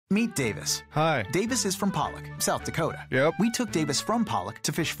Meet Davis. Hi. Davis is from Pollock, South Dakota. Yep. We took Davis from Pollock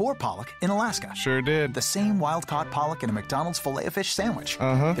to fish for Pollock in Alaska. Sure did. The same wild-caught pollock in a McDonald's Filet-O-Fish sandwich.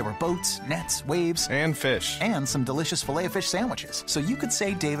 Uh-huh. There were boats, nets, waves. And fish. And some delicious Filet-O-Fish sandwiches. So you could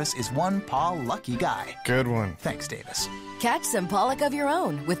say Davis is one lucky guy. Good one. Thanks, Davis. Catch some pollock of your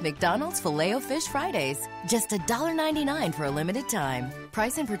own with McDonald's Filet-O-Fish Fridays. Just $1.99 for a limited time.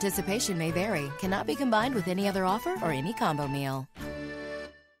 Price and participation may vary. Cannot be combined with any other offer or any combo meal.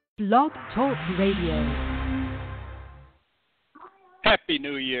 Blog Talk Radio. Happy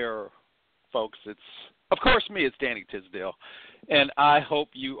New Year, folks. It's, of course, me. It's Danny Tisdale. And I hope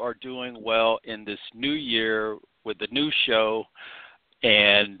you are doing well in this new year with the new show.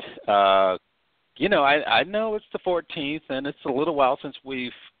 And, I know it's the 14th, and it's a little while since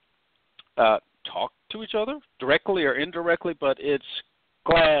we've talked to each other, directly or indirectly, but it's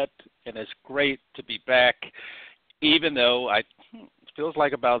glad and it's great to be back, even though it feels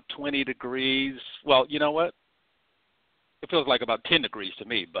like about 20 degrees. Well, you know what? It feels like about 10 degrees to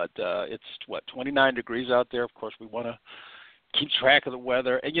me, but it's, 29 degrees out there. Of course, we want to keep track of the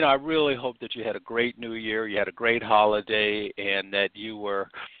weather. And, I really hope that you had a great New Year, you had a great holiday, and that you were,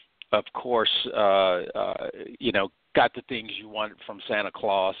 of course, got the things you wanted from Santa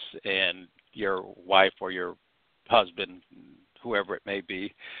Claus and your wife or your husband, whoever it may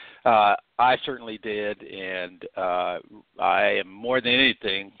be. I certainly did, and I am more than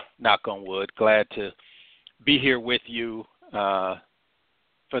anything, knock on wood, glad to be here with you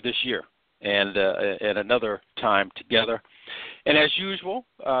for this year and another time together. And as usual,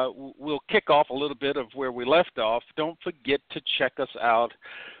 we'll kick off a little bit of where we left off. Don't forget to check us out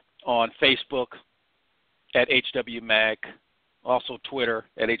on Facebook at HWMAC, also Twitter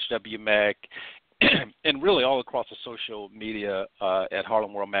at HWMAC, and really all across the social media at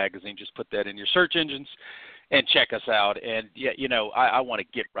Harlem World Magazine. Just put that in your search engines and check us out. And, I want to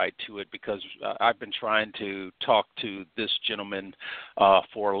get right to it because I've been trying to talk to this gentleman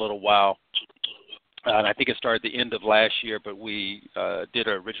for a little while. And I think it started the end of last year, but we did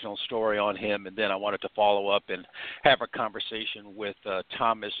an original story on him, and then I wanted to follow up and have a conversation with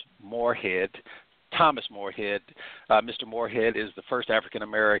Thomas Moorehead. Mr. Moorehead is the first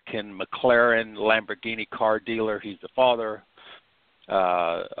African-American McClaren Lamborghini car dealer. He's the father,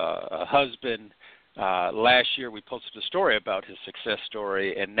 a husband. Last year we posted a story about his success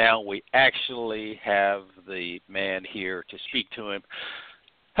story, and now we actually have the man here to speak to him.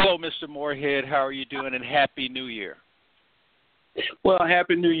 Hello, Mr. Moorehead. How are you doing, and Happy New Year. Well,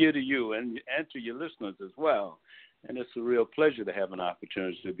 Happy New Year to you and to your listeners as well. And it's a real pleasure to have an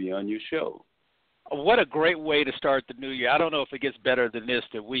opportunity to be on your show. What a great way to start the new year. I don't know if it gets better than this,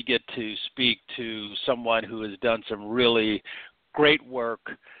 that we get to speak to someone who has done some really great work,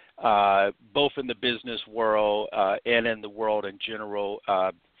 both in the business world and in the world in general.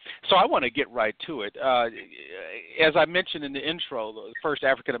 So I want to get right to it. As I mentioned in the intro, the first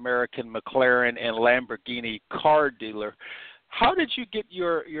African-American McClaren and Lamborghini car dealer. How did you get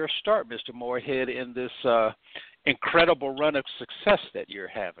your start, Mr. Moorehead, in this incredible run of success that you're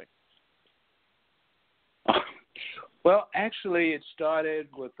having? Well, actually, it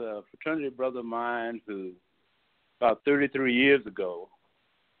started with a fraternity brother of mine who, about 33 years ago,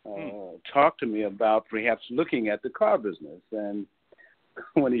 talked to me about perhaps looking at the car business. And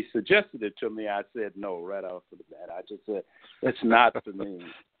when he suggested it to me, I said no right off the bat. I just said, it's not for me.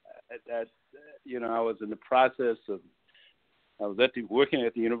 I was in the process of, working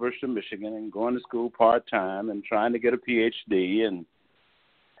at the University of Michigan and going to school part-time and trying to get a PhD, and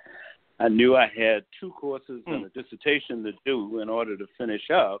I knew I had 2 courses and a dissertation to do in order to finish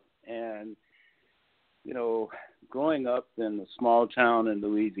up. And, growing up in a small town in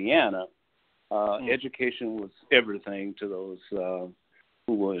Louisiana, education was everything to those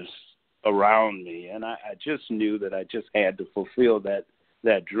who was around me. And I just knew that I just had to fulfill that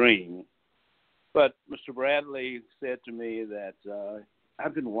dream. But Mr. Bradley said to me that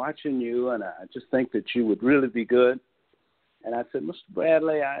I've been watching you, and I just think that you would really be good. And I said, Mr.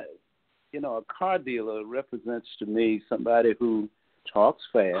 Bradley, a car dealer represents to me somebody who talks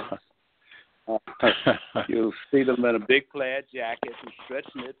fast. You see them in a big plaid jacket and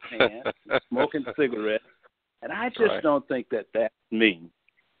stretching their pants, and smoking cigarettes. And I just don't think that that's me.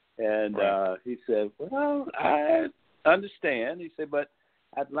 And he said, well, I understand. He said, but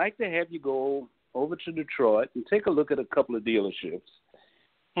I'd like to have you go over to Detroit and take a look at a couple of dealerships,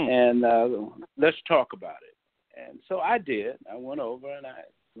 and let's talk about it. And so I did. I went over and I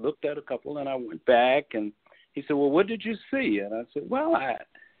looked at a couple, and I went back, and he said, well, what did you see? And I said, well, I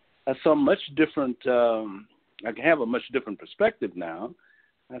saw much different, I can have a much different perspective now.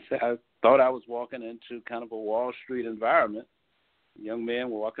 I said, I thought I was walking into kind of a Wall Street environment, young men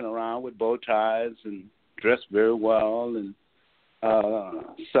walking around with bow ties and dressed very well and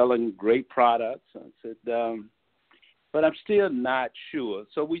selling great products. I said, but I'm still not sure.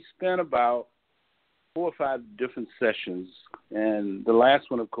 So we spent about 4 or 5 different sessions. And the last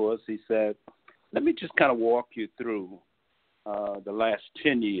one, of course, he said, let me just kind of walk you through the last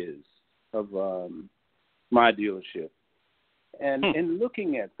 10 years of my dealership. And in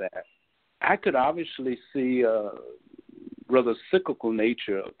looking at that, I could obviously see a rather cyclical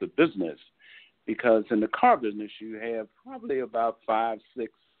nature of the business, because in the car business you have probably about 5,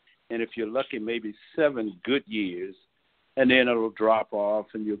 6, and if you're lucky, maybe 7 good years, and then it'll drop off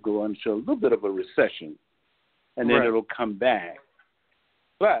and you'll go into a little bit of a recession, and then it'll come back.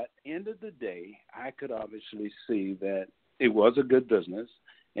 But end of the day, I could obviously see that it was a good business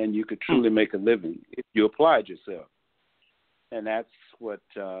and you could truly make a living if you applied yourself. And that's what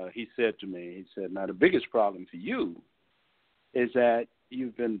he said to me. He said, now the biggest problem for you is that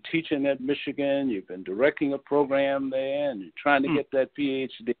you've been teaching at Michigan, you've been directing a program there, and you're trying to get that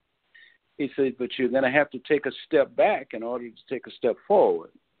PhD. He said, but you're going to have to take a step back in order to take a step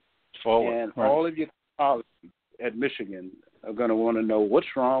forward. And all of your colleagues at Michigan are going to want to know what's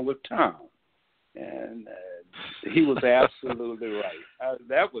wrong with Tom. And he was absolutely right.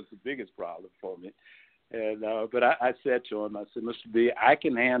 That was the biggest problem for me. And but I said to him, I said, Mr. B, I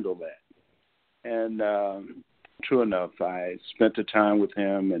can handle that. And true enough, I spent the time with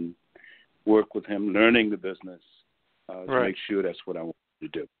him and worked with him, learning the business to make sure that's what I wanted to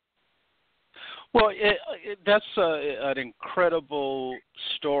do. Well, that's an incredible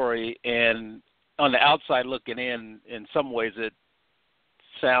story, and on the outside looking in some ways it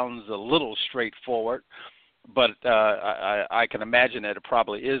sounds a little straightforward, but I can imagine that it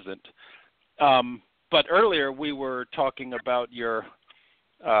probably isn't. But earlier we were talking about your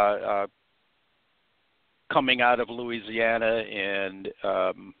coming out of Louisiana and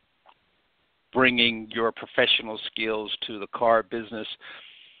bringing your professional skills to the car business.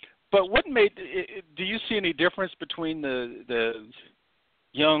 But do you see any difference between the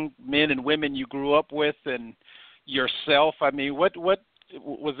young men and women you grew up with and yourself? I mean, what was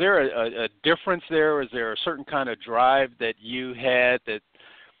there a difference there? Was there a certain kind of drive that you had that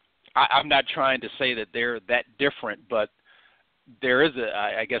I'm not trying to say that they're that different, but there is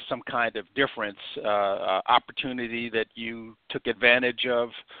I guess some kind of difference, opportunity that you took advantage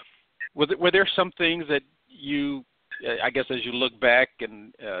of. Were there some things that you, I guess, as you look back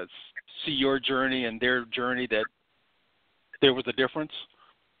and see your journey and their journey, that there was a difference?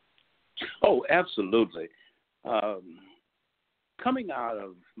 Oh, absolutely. Coming out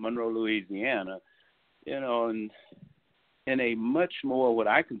of Monroe, Louisiana, in a much more what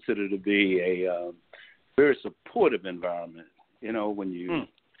I consider to be a very supportive environment. When you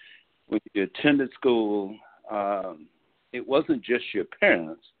attended school, it wasn't just your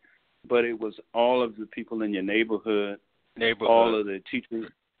parents, but it was all of the people in your neighborhood. All of the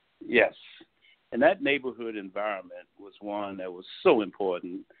teachers. Yes. And that neighborhood environment was one that was so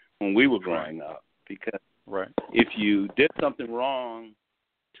important when we were growing up, because if you did something wrong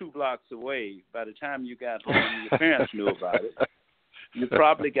 2 blocks away, by the time you got home, your parents knew about it. You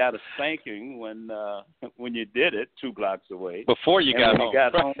probably got a spanking when you did it 2 blocks away. Before you got home. When you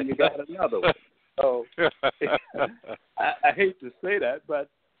got home, you got another one. So I hate to say that, but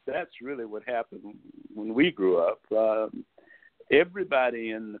that's really what happened when we grew up.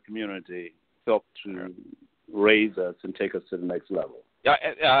 Everybody in the community helped to raise us and take us to the next level.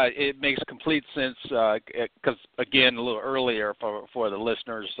 It makes complete sense because, again, a little earlier for the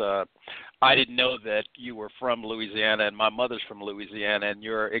listeners, I didn't know that you were from Louisiana, and my mother's from Louisiana, and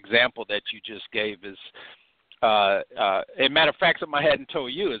your example that you just gave is, a matter of fact, something I hadn't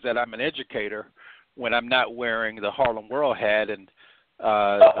told you is that I'm an educator when I'm not wearing the Harlem World hat, and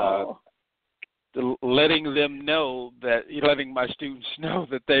letting my students know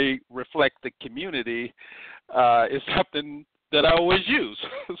that they reflect the community is something that I always use.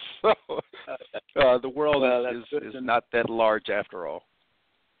 So the world is not that large after all.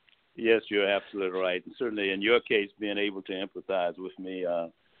 Yes, you're absolutely right. And certainly in your case, being able to empathize with me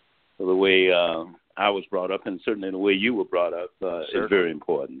the way I was brought up, and certainly the way you were brought up is very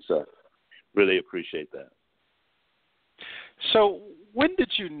important. So really appreciate that. So when did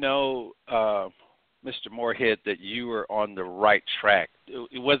you know, Mr. Moorehead, that you were on the right track?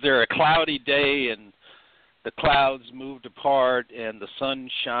 Was there a cloudy day and the clouds moved apart and the sun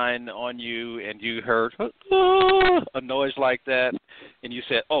shined on you and you heard a noise like that and you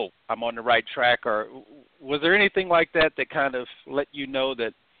said, oh, I'm on the right track? Or was there anything like that that kind of let you know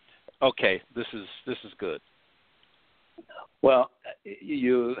that, okay, this is good? Well,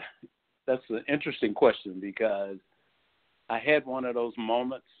 that's an interesting question, because I had one of those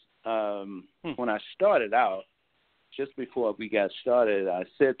moments when I started out. Just before we got started, I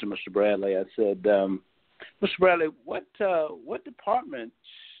said to Mr. Bradley, I said, Mr. Bradley, what department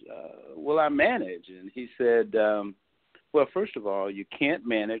will I manage? And he said, well, first of all, you can't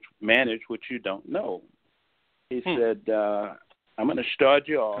manage what you don't know. He said, I'm going to start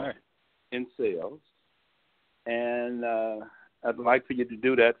you off in sales, and I'd like for you to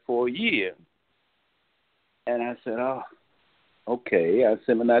do that for a year. And I said, oh, okay. I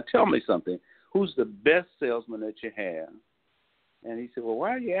said, well, now tell me something. Who's the best salesman that you have? And he said, well,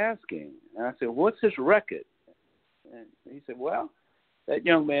 why are you asking? And I said, what's his record? And he said, well, that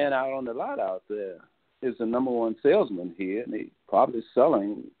young man out on the lot out there is the number one salesman here, and he's probably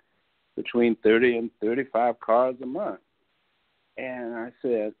selling between 30 and 35 cars a month. And I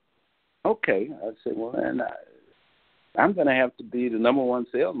said, okay. I said, well, then I'm going to have to be the number one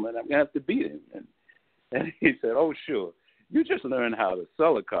salesman. I'm going to have to beat him. And he said, oh, sure. You just learn how to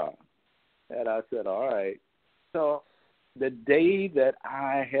sell a car. And I said, all right. So the day that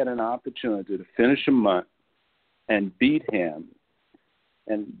I had an opportunity to finish a month and beat him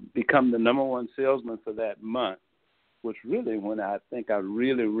and become the number one salesman for that month was really when I think I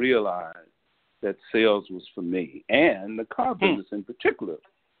really realized that sales was for me, and the car business in particular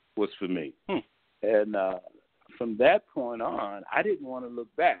was for me. And from that point on, I didn't want to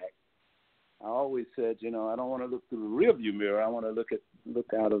look back. I always said, I don't want to look through the rearview mirror. I want to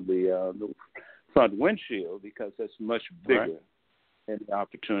look out of the front windshield, because that's much bigger and the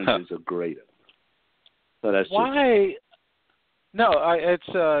opportunities are greater. So that's why. No, it's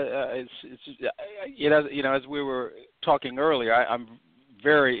as we were talking earlier, I'm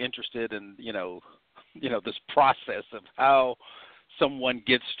very interested in this process of how someone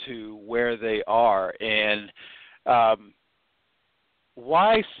gets to where they are, and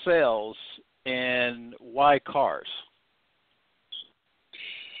why sales and why cars?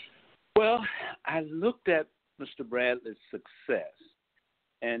 Well, I looked at Mr. Bradley's success,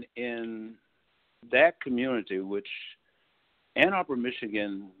 and in that community, which Ann Arbor,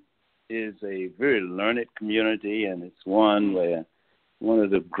 Michigan, is a very learned community, and it's one where one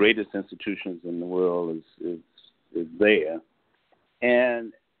of the greatest institutions in the world is there.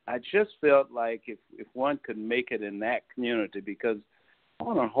 And I just felt like if one could make it in that community, because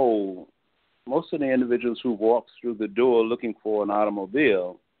on a whole, most of the individuals who walk through the door looking for an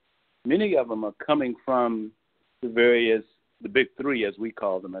automobile, many of them are coming from the big three, as we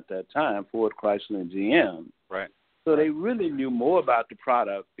called them at that time, Ford, Chrysler, and GM. Right. So they really knew more about the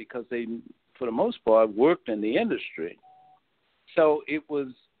product because they, for the most part, worked in the industry. So it was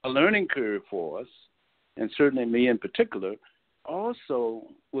a learning curve for us, and certainly me in particular, also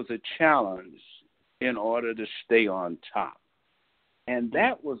was a challenge in order to stay on top. And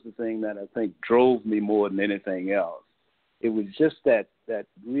that was the thing that I think drove me more than anything else. It was just that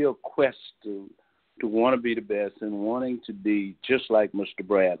real quest to want to be the best and wanting to be just like Mr.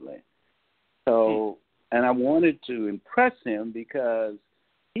 Bradley. So, and I wanted to impress him because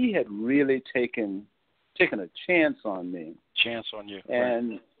he had really taken a chance on me. Chance on you.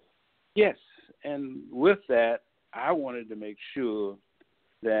 And yes, and with that, I wanted to make sure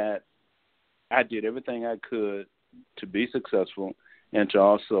that I did everything I could to be successful and to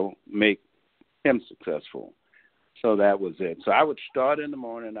also make him successful. So that was it. So I would start in the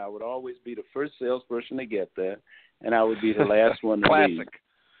morning. I would always be the first salesperson to get there, and I would be the last one to leave. Classic.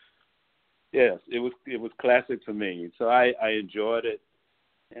 Yes, it was classic for me. So I enjoyed it,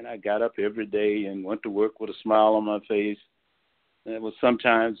 and I got up every day and went to work with a smile on my face. And it was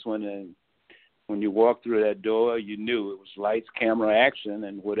sometimes when you walked through that door, you knew it was lights, camera, action,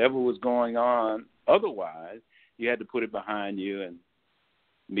 and whatever was going on otherwise, you had to put it behind you and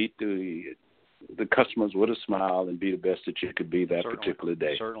meet the customers with a smile and be the best that you could be that particular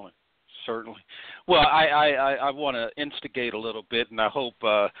day. Certainly. Well, I want to instigate a little bit, and I hope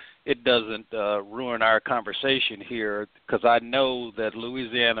it doesn't ruin our conversation here, because I know that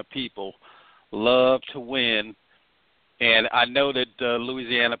Louisiana people love to win, and I know that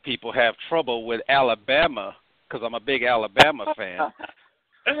Louisiana people have trouble with Alabama, because I'm a big Alabama fan.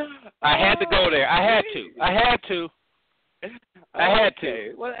 I had to go there. I had to.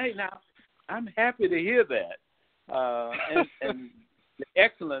 Well, hey, now, I'm happy to hear that. And the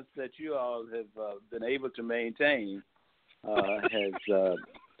excellence that you all have been able to maintain has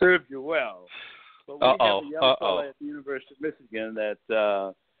served you well. But we have a young fellow at the University of Michigan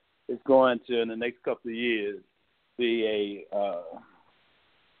that is going to, in the next couple of years, be a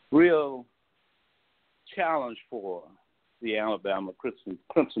real challenge for the Alabama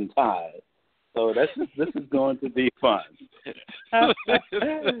Crimson Tide. So this is going to be fun.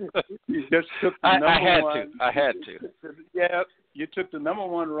 You just took the number one. I had to. Yeah, you took the number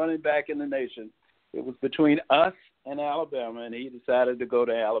one running back in the nation. It was between us and Alabama, and he decided to go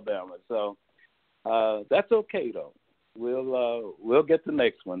to Alabama. So that's okay, though. We'll get the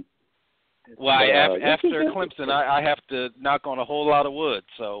next one. Well, after Clemson, I have to knock on a whole lot of wood.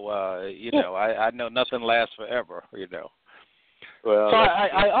 So I know nothing lasts forever. Well, so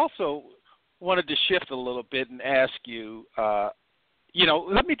I also wanted to shift a little bit and ask you,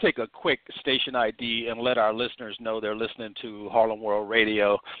 let me take a quick station ID and let our listeners know they're listening to Harlem World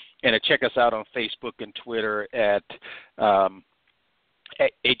Radio, and to check us out on Facebook and Twitter at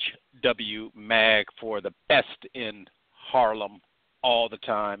HW Mag for the best in Harlem all the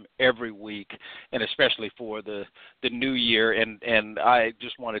time, every week, and especially for the new year. And I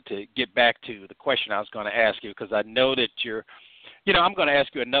just wanted to get back to the question I was going to ask you, because I know that you're – I'm going to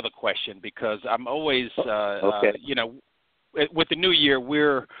ask you another question, because I'm always, okay. With the new year,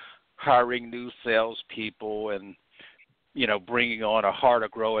 we're hiring new salespeople and, bringing on a heart to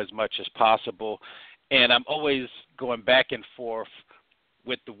grow as much as possible. And I'm always going back and forth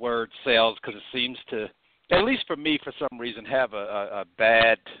with the word sales, because it seems to, at least for me, for some reason, have a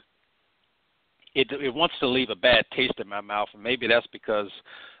bad, it wants to leave a bad taste in my mouth. And maybe that's because,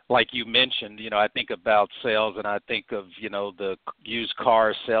 like you mentioned, I think about sales and I think of, the used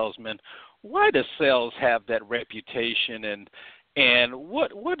car salesman. Why does sales have that reputation, and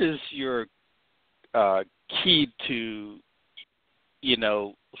what is your key to,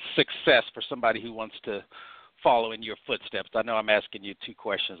 success for somebody who wants to follow in your footsteps? I know I'm asking you two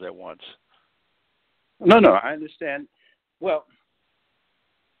questions at once. No, I understand. Well,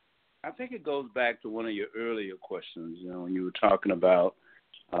 I think it goes back to one of your earlier questions, when you were talking about,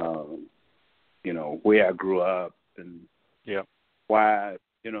 where I grew up and why,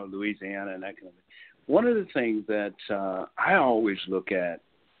 Louisiana and that kind of thing. One of the things that I always look at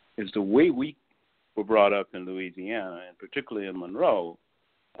is the way we were brought up in Louisiana, and particularly in Monroe,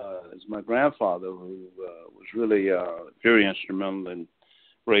 is my grandfather, who was really very instrumental in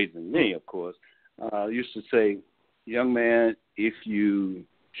raising me, of course, used to say, young man, if you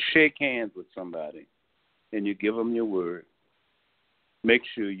shake hands with somebody and you give them your word, make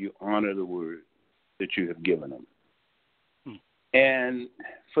sure you honor the word that you have given them. And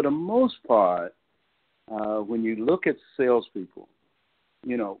for the most part, when you look at salespeople,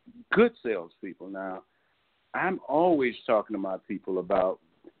 good salespeople, now, I'm always talking to my people about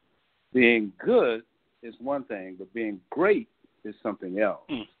being good is one thing, but being great is something else.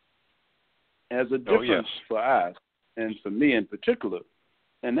 There's a difference for us, and for me in particular,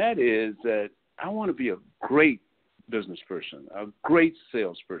 and that is that I want to be a great business person, a great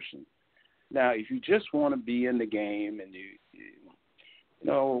salesperson. Now, if you just want to be in the game and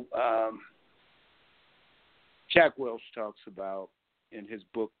Jack Welch talks about in his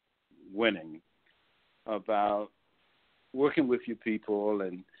book Winning about working with your people,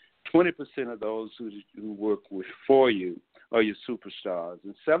 and 20% of those who work for you are your superstars,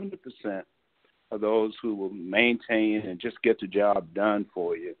 and 70% are those who will maintain and just get the job done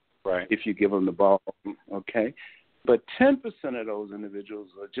for you, right? If you give them the ball, okay? But 10% of those individuals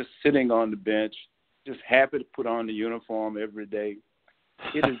are just sitting on the bench, just happy to put on the uniform every day.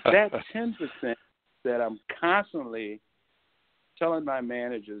 It is that 10% that I'm constantly telling my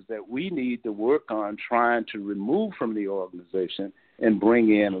managers that we need to work on trying to remove from the organization and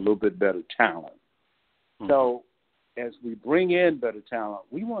bring in a little bit better talent. So as we bring in better talent,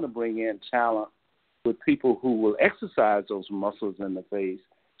 we want to bring in talent with people who will exercise those muscles in the face,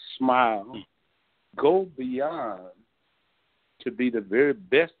 smile, go beyond to be the very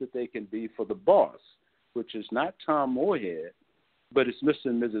best that they can be for the boss, which is not Tom Moorehead, but it's Mr.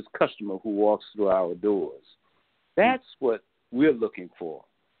 and Mrs. Customer who walks through our doors. That's what we're looking for.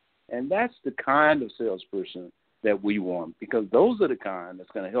 And that's the kind of salesperson that we want, because those are the kind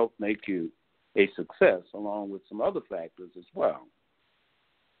that's going to help make you a success, along with some other factors as well.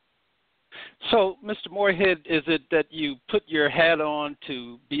 So, Mr. Moorehead, is it that you put your hat on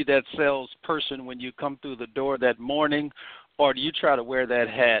to be that salesperson when you come through the door that morning, or do you try to wear that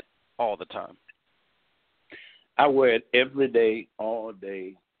hat all the time? I wear it every day, all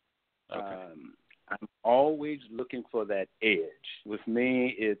day. Okay. I'm always looking for that edge. With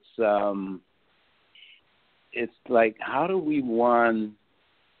me, it's like, how do we, one,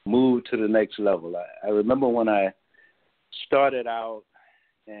 move to the next level? I remember when I started out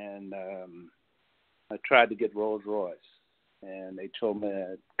and I tried to get Rolls Royce, and they told me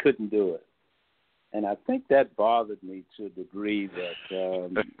I couldn't do it. And I think that bothered me to a degree that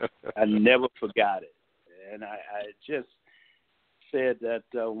I never forgot it. And I just said that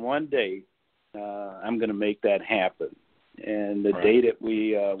one day I'm going to make that happen. And the day that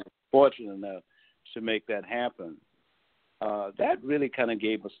we were fortunate enough to make that happen, that really kind of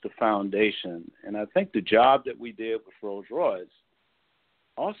gave us the foundation. And I think the job that we did with Rolls-Royce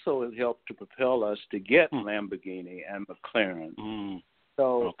also has helped to propel us to get Lamborghini and McClaren's.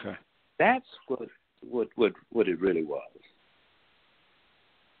 So that's what it really was.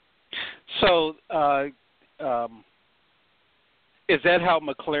 So is that how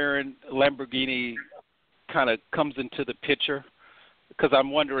Lamborghini kind of comes into the picture? Because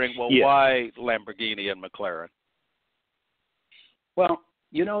I'm wondering, why Lamborghini and McClaren? Well,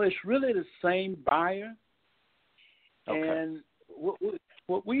 it's really the same buyer. Okay. And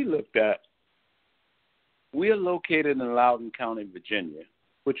what we looked at, we are located in Loudoun County, Virginia,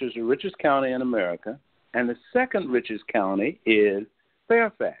 which is the richest county in America, and the second richest county is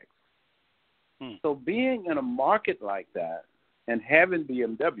Fairfax. So being in a market like that and having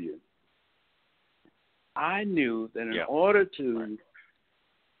BMW, I knew that in order to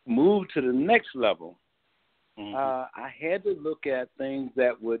move to the next level, I had to look at things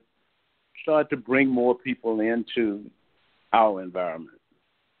that would start to bring more people into our environment.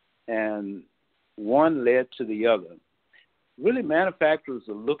 And one led to the other. Really, manufacturers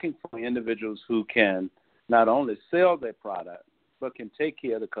are looking for individuals who can not only sell their product, but can take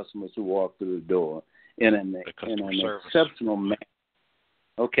care of the customers who walk through the door in an exceptional manner.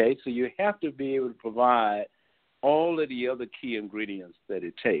 Okay, so you have to be able to provide all of the other key ingredients that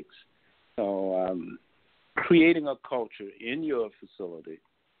it takes. So creating a culture in your facility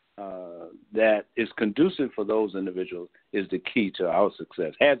that is conducive for those individuals is the key to our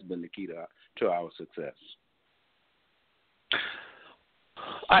success, has been the key to our success.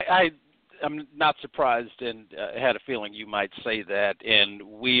 I'm not surprised, and had a feeling you might say that. And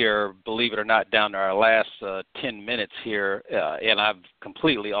we are, believe it or not, down to our last 10 minutes here, and I'm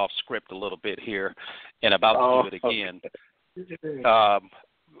completely off script a little bit here, and about to do it again.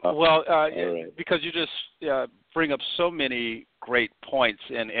 Because you just bring up so many great points,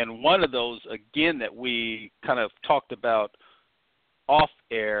 and one of those, again, that we kind of talked about off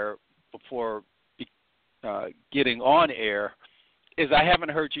air before getting on air, is I haven't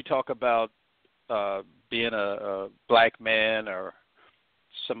heard you talk about being a black man or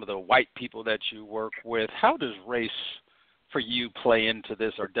some of the white people that you work with. How does race for you play into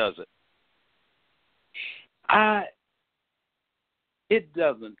this, or does it? It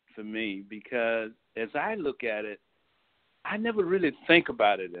doesn't for me, because as I look at it, I never really think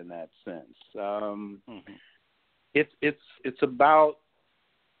about it in that sense. It's about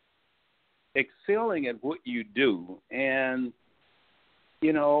excelling at what you do. And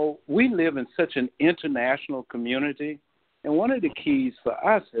we live in such an international community, and one of the keys for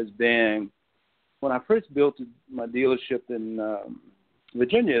us has been, when I first built my dealership in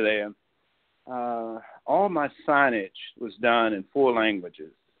Virginia there, all my signage was done in 4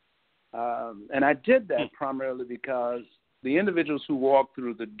 languages. And I did that primarily because the individuals who walked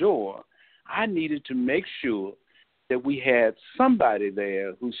through the door, I needed to make sure that we had somebody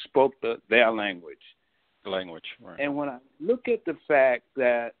there who spoke their language. Right. And when I look at the fact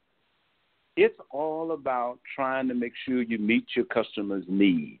that it's all about trying to make sure you meet your customers'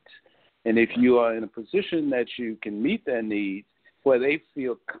 needs, and if you are in a position that you can meet their needs where they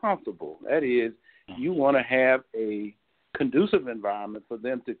feel comfortable, that is, you want to have a conducive environment for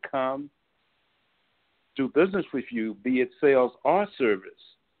them to come do business with you, be it sales or service,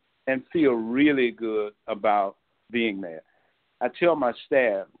 and feel really good about being there. I tell my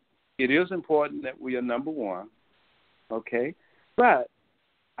staff, it is important that we are number one, okay? But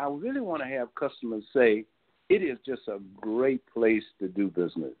I really want to have customers say, it is just a great place to do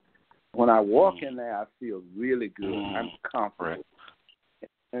business. When I walk in there, I feel really good. I'm comfortable.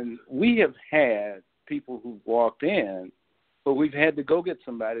 And we have had people who walked in, but we've had to go get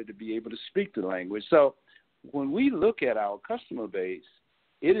somebody to be able to speak the language. So when we look at our customer base,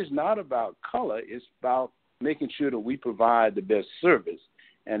 it is not about color. It's about making sure that we provide the best service.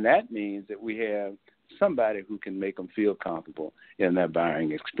 And that means that we have somebody who can make them feel comfortable in their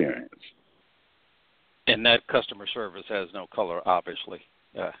buying experience. And that customer service has no color, obviously.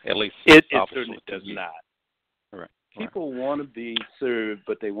 At least it certainly does not. Right. People want to be served,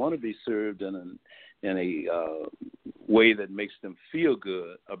 but they want to be served in a way that makes them feel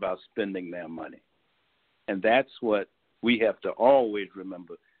good about spending their money. And that's what we have to always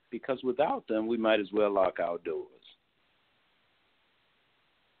remember, because without them, we might as well lock our doors.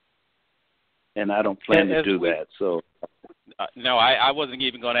 And I don't plan to do that. So, no, I wasn't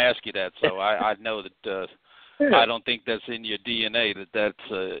even going to ask you that. So I know that I don't think that's in your DNA, that's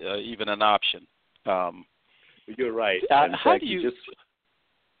even an option. You're right. How do you?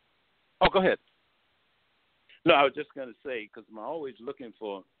 Oh, go ahead. No, I was just going to say, because I'm always looking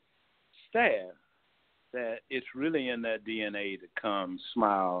for staff that it's really in that DNA to come,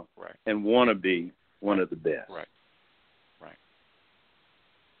 smile, right, and want to be one of the best. Right.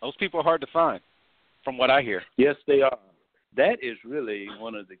 Those people are hard to find, from what I hear. Yes, they are. That is really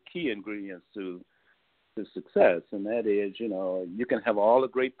one of the key ingredients to success, and that is, you can have all the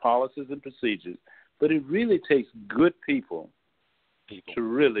great policies and procedures, but it really takes good people. To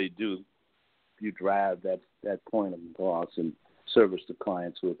really you drive that point across and service the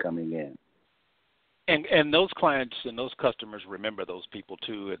clients who are coming in. And those clients and those customers remember those people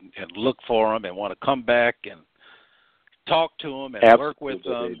too, and look for them and want to come back and talk to them and Absolutely, work with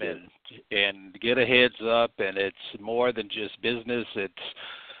them and get a heads up. And it's more than just business. It's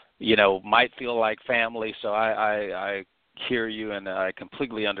might feel like family. So I hear you and I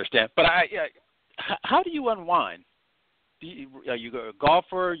completely understand. But how do you unwind? Are you a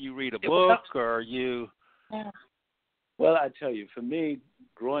golfer? You read a book, or are you? Well, I tell you, for me,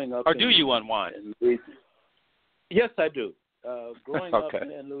 growing up. Or do you unwind? Yes, I do. Growing okay. up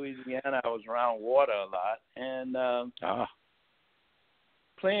in Louisiana, I was around water a lot, and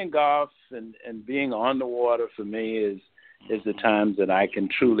playing golf and being on the water for me is the times that I can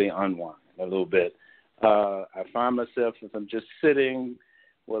truly unwind a little bit. I find myself, if I'm just sitting,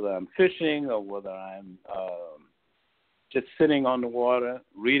 whether I'm fishing or whether I'm just sitting on the water,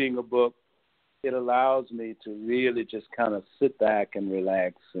 reading a book, it allows me to really just kind of sit back and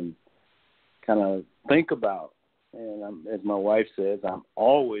relax and kind of think about. And as my wife says, I'm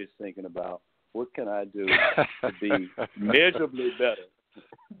always thinking about what can I do to be measurably better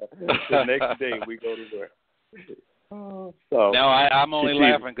the next day we go to work. So now I'm only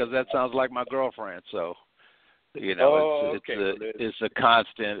laughing because that sounds like my girlfriend. So it's a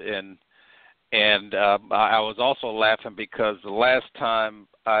constant. And I was also laughing because the last time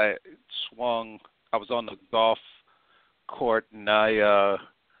I swung, I was on the golf court and I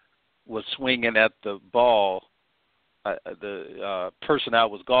was swinging at the ball. The person I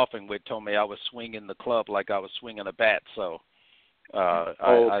was golfing with told me I was swinging the club like I was swinging a bat. So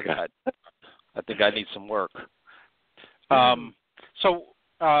I think I need some work.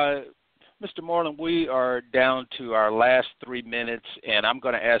 Mr. Moreland, we are down to our last 3 minutes, and I'm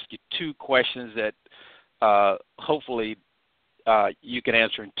going to ask you two questions that hopefully you can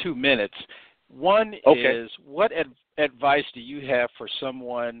answer in 2 minutes. One is, what advice do you have for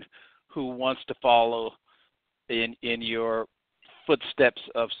someone who wants to follow in your footsteps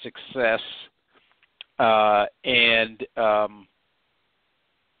of success? And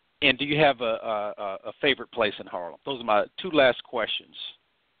do you have a favorite place in Harlem? Those are my two last questions.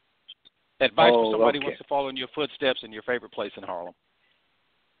 Advice for somebody who wants to follow in your footsteps and your favorite place in Harlem.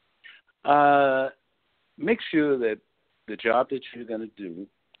 Make sure that the job that you're going to do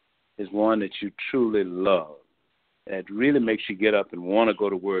is one that you truly love. That really makes you get up and want to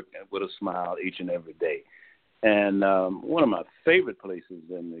go to work with a smile each and every day. And one of my favorite places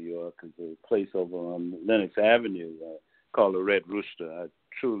in New York is a place over on Lenox Avenue called the Red Rooster. I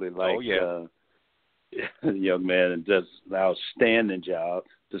truly like the young man and does an outstanding job.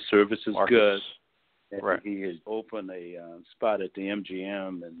 The service is good. And he has opened a spot at the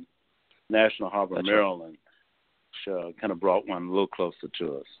MGM in National Harbor, Maryland, which kind of brought one a little closer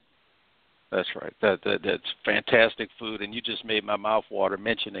to us. That's right. That's fantastic food, and you just made my mouth water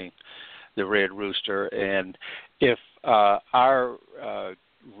mentioning the Red Rooster. And if our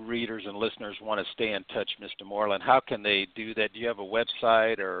readers and listeners want to stay in touch, Mr. Moreland, how can they do that? Do you have a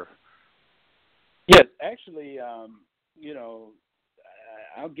website or? Yes, actually,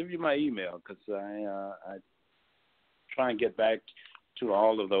 I'll give you my email because I try and get back to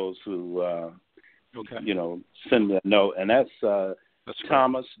all of those who, send me a note. And that's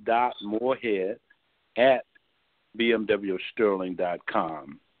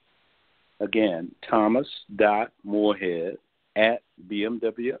thomas.moorhead@bmwsterling.com. Again,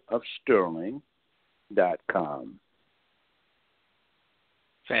 thomas.moorhead@bmwofsterling.com.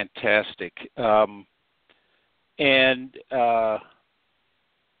 Fantastic. And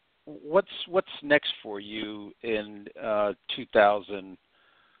what's next for you in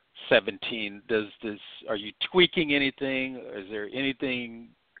 2017? Are you tweaking anything? Is there anything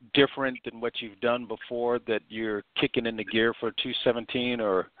different than what you've done before that you're kicking into gear for 2017?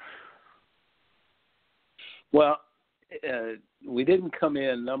 Or well, we didn't come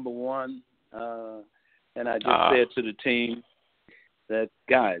in number one, and I just said to the team that,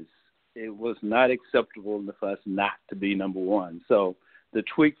 guys, it was not acceptable for us not to be number one. So the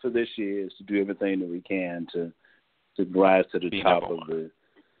tweak for this year is to do everything that we can to rise to the top of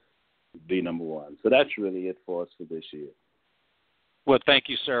be number one. So that's really it for us for this year. Well, thank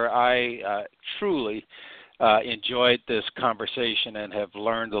you, sir. I truly enjoyed this conversation and have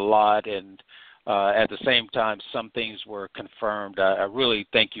learned a lot. And at the same time, some things were confirmed. I really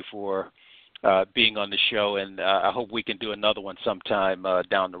thank you for being on the show, and I hope we can do another one sometime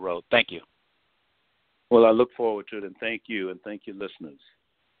down the road. Thank you. Well, I look forward to it, and thank you, listeners.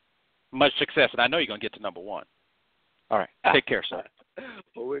 Much success, and I know you're going to get to number one. All right. Take care, sir.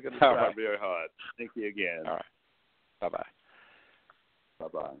 Well, we're going to try very hard. Thank you again. All right. Bye-bye.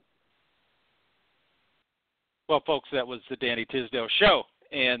 Bye-bye. Well, folks, that was the Danny Tisdale Show,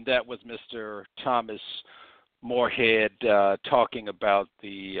 and that was Mr. Thomas Moorehead talking about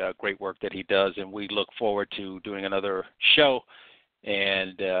the great work that he does, and we look forward to doing another show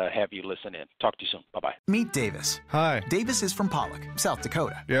and have you listen in. Talk to you soon. Bye-bye. Meet Davis. Hi. Davis is from Pollock, South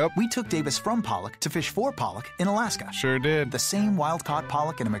Dakota. Yep. We took Davis from Pollock to fish for Pollock in Alaska. Sure did. The same wild-caught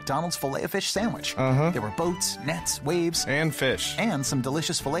pollock in a McDonald's Filet-O-Fish sandwich. Uh-huh. There were boats, nets, waves. And fish. And some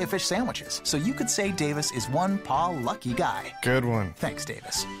delicious Filet-O-Fish sandwiches. So you could say Davis is one paw lucky guy. Good one. Thanks,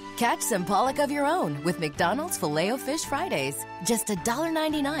 Davis. Catch some pollock of your own with McDonald's Filet-O-Fish Fridays. Just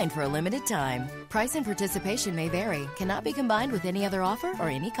 $1.99 for a limited time. Price and participation may vary. Cannot be combined with any other offer or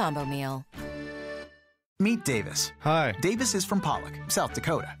any combo meal. Meet Davis. Hi. Davis is from Pollock, South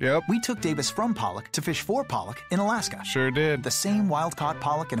Dakota. Yep. We took Davis from Pollock to fish for Pollock in Alaska. Sure did. The same wild-caught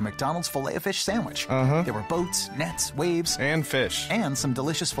pollock in a McDonald's Filet-O-Fish sandwich. Uh-huh. There were boats, nets, waves. And fish. And some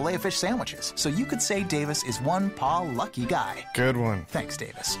delicious Filet-O-Fish sandwiches. So you could say Davis is one paw lucky guy. Good one. Thanks,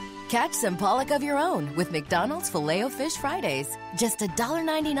 Davis. Catch some pollock of your own with McDonald's Filet-O-Fish Fridays. Just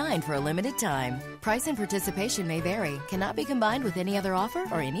 $1.99 for a limited time. Price and participation may vary. Cannot be combined with any other offer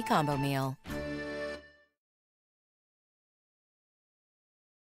or any combo meal.